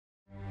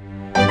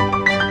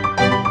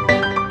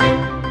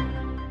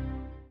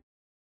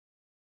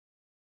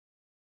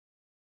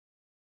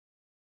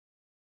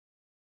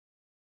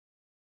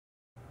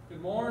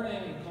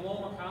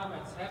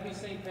Happy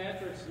St.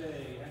 Patrick's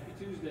Day. Happy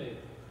Tuesday.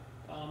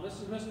 This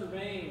is Mr.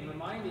 Veine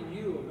reminding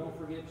you of don't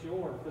forget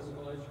your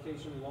physical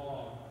education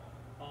log.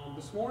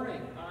 This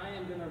morning, I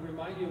am going to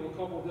remind you of a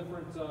couple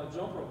different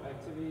jump rope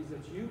activities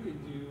that you can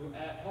do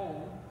at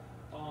home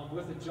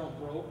with a jump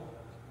rope.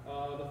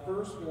 The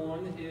first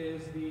one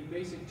is the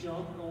basic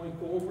jump going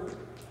forward.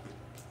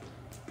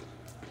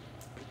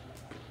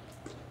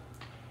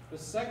 The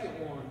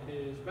second one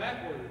is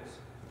backwards.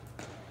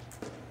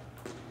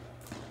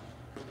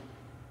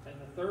 And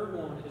the third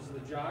one is the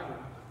jogger.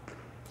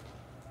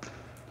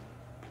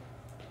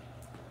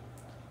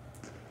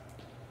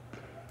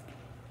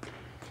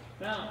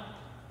 Now,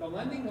 the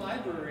lending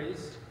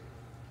libraries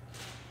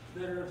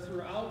that are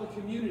throughout the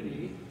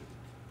community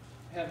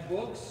have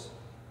books,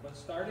 but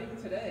starting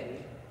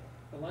today,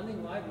 the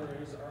lending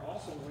libraries are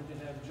also going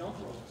to have jump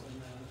ropes in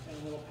them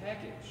in a little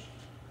package.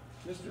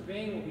 Mr.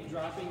 Veine will be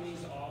dropping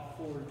these off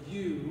for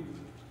you.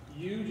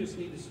 You just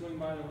need to swing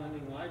by the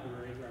lending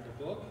library, grab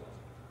a book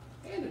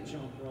and a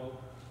jump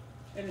rope,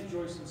 and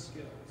enjoy some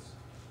skills.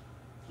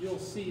 You'll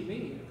see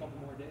me in a couple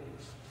more days.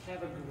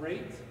 Have a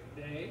great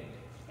day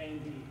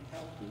and be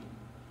healthy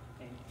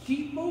and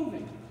keep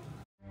moving.